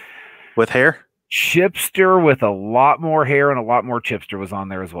 With hair? Chipster with a lot more hair and a lot more Chipster was on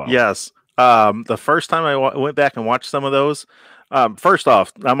there as well. Yes. The first time I went back and watched some of those, first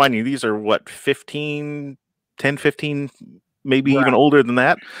off, now mind you, these are what, 10, 15, maybe even older than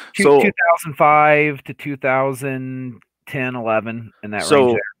that. So 2005 to 2010, 11 in that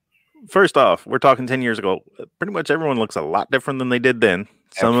range there. First off, we're talking 10 years ago. Pretty much everyone looks a lot different than they did then.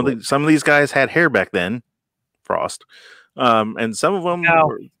 Some of these guys had hair back then, Frost. And some of them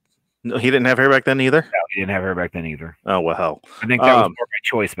no, he didn't have hair back then either. No, he didn't have hair back then either. Oh well, hell. I think that was more by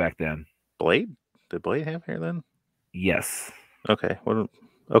choice back then. Blade? Did Blade have hair then? Yes. Okay.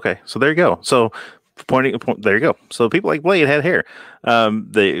 Okay. So there you go. So there you go. So people like Blade had hair.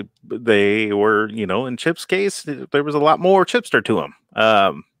 They were, in Chip's case, there was a lot more Chipster to him.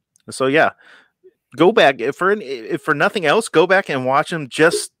 So yeah, go back if for nothing else, go back and watch him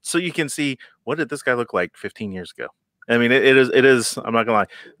just so you can see what did this guy look like 15 years ago. I mean, it is. I'm not gonna lie,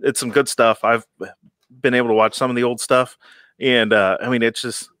 it's some good stuff. I've been able to watch some of the old stuff, and I mean, it's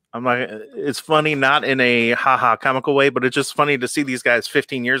just it's funny, not in a haha comical way, but it's just funny to see these guys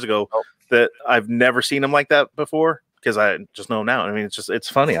 15 years ago that I've never seen them like that before because I just know now. I mean, it's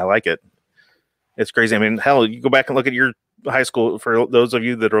funny. I like it. It's crazy. I mean, hell, you go back and look at your high school. For those of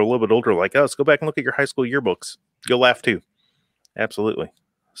you that are a little bit older like us, go back and look at your high school yearbooks. You'll laugh too. Absolutely.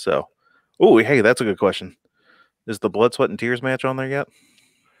 So, hey, that's a good question. Is the Blood, Sweat, and Tears match on there yet?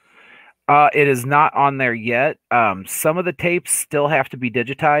 It is not on there yet. Some of the tapes still have to be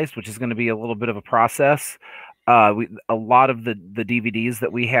digitized, which is going to be a little bit of a process. A lot of the DVDs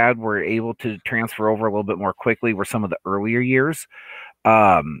that we had were able to transfer over a little bit more quickly were some of the earlier years.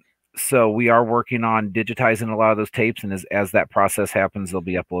 So we are working on digitizing a lot of those tapes, and as that process happens, they'll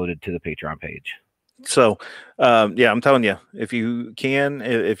be uploaded to the Patreon page. So, yeah, I'm telling you, if you can,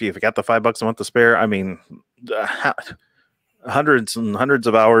 if you've got the $5 a month to spare, I mean, hundreds and hundreds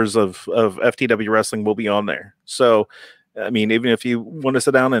of hours of FTW wrestling will be on there. So, I mean, even if you want to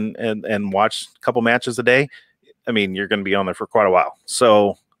sit down and watch a couple matches a day, I mean, you're going to be on there for quite a while.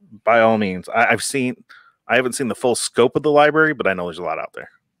 So, by all means, I haven't seen the full scope of the library, but I know there's a lot out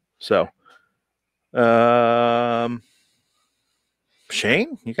there. So,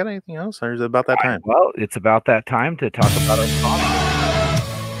 Shane, you got anything else, or is it about that time? Well, it's about that time to talk about our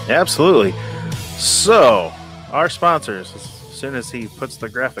sponsors. Absolutely. So, our sponsors, as soon as he puts the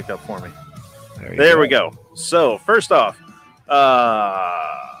graphic up for me. There we go. So, first off,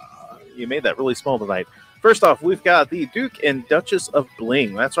 you made that really small tonight. First off, we've got the Duke and Duchess of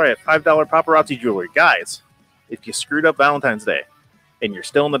Bling. That's right, $5 paparazzi jewelry. Guys, if you screwed up Valentine's Day and you're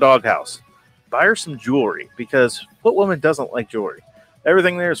still in the doghouse, buy her some jewelry, because what woman doesn't like jewelry?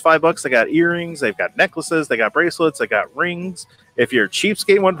 Everything there is $5. They got earrings, they've got necklaces, they got bracelets, they got rings. If you're a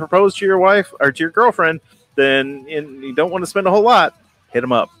cheapskate and want to propose to your wife or to your girlfriend, then you don't want to spend a whole lot, hit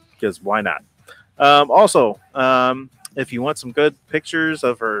them up, because why not? Also, if you want some good pictures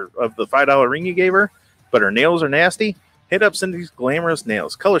of the $5 ring you gave her, but her nails are nasty, hit up Cindy's Glamorous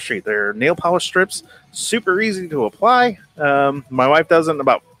Nails. Color Street. They're nail polish strips, super easy to apply. My wife does it in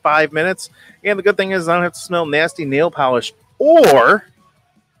about 5 minutes. And the good thing is I don't have to smell nasty nail polish or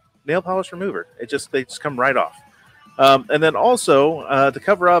nail polish remover. They just come right off. And then also to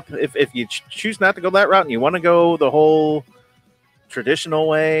cover up, if you choose not to go that route and you want to go the whole traditional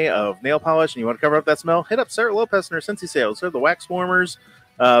way of nail polish and you want to cover up that smell, hit up Sarah Lopez and her Scentsy sales. They're the wax warmers,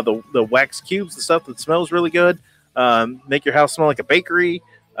 the wax cubes, the stuff that smells really good. Make your house smell like a bakery.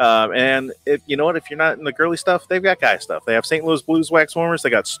 And if you know what, if you're not in the girly stuff, they've got guy stuff. They have St. Louis Blues wax warmers. They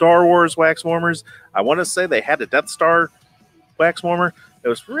got Star Wars wax warmers. I want to say they had a Death Star wax warmer. It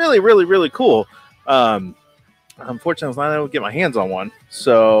was really, really, really cool. Unfortunately, I was not able to get my hands on one,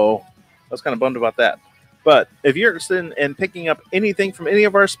 so I was kind of bummed about that. But if you're interested in picking up anything from any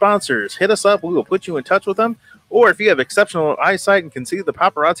of our sponsors, hit us up. We will put you in touch with them. Or if you have exceptional eyesight and can see the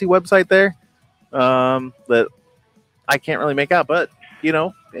paparazzi website there, that I can't really make out, but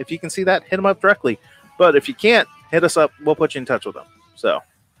if you can see that, hit them up directly. But if you can't, hit us up. We'll put you in touch with them. So,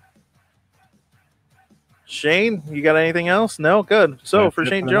 Shane, you got anything else? No? Good. So for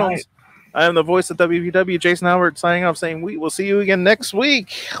Shane Jones, I am the voice of WPW, Jason Albert, signing off saying we will see you again next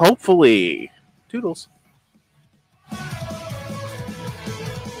week. Hopefully. Toodles.